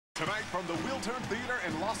Tonight from the Wheel Turn Theater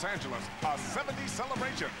in Los Angeles, a 70s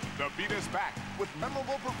celebration. The beat is back with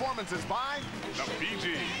memorable performances by the Bee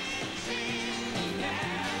Gees,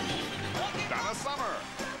 Donna Summer,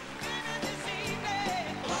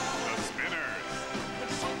 the Spinners,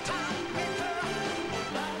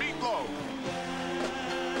 Meatloaf,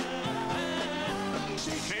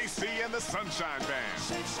 KC and the Sunshine Band,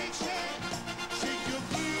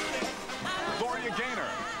 Gloria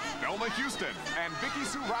Gaynor, Thelma Houston, and Vicki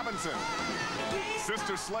Sue Robinson.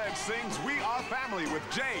 Sister Sledge sings We Are Family with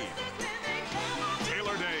Jade,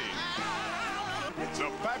 Taylor Dayne,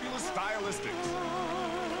 the fabulous Stylistics,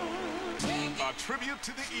 a tribute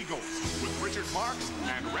to the Eagles with Richard Marx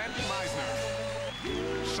and Randy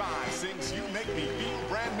Meisner. Shai sings You Make Me Feel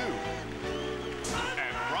Brand New,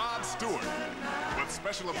 and Rod Stewart, with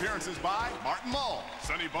special appearances by Martin Mull,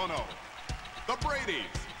 Sonny Bono, the Bradys,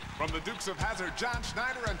 from the Dukes of Hazzard, John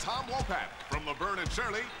Schneider and Tom Wopat. From Laverne and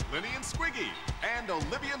Shirley, Lenny and Squiggy. And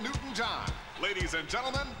Olivia Newton-John. Ladies and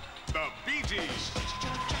gentlemen, the Bee Gees.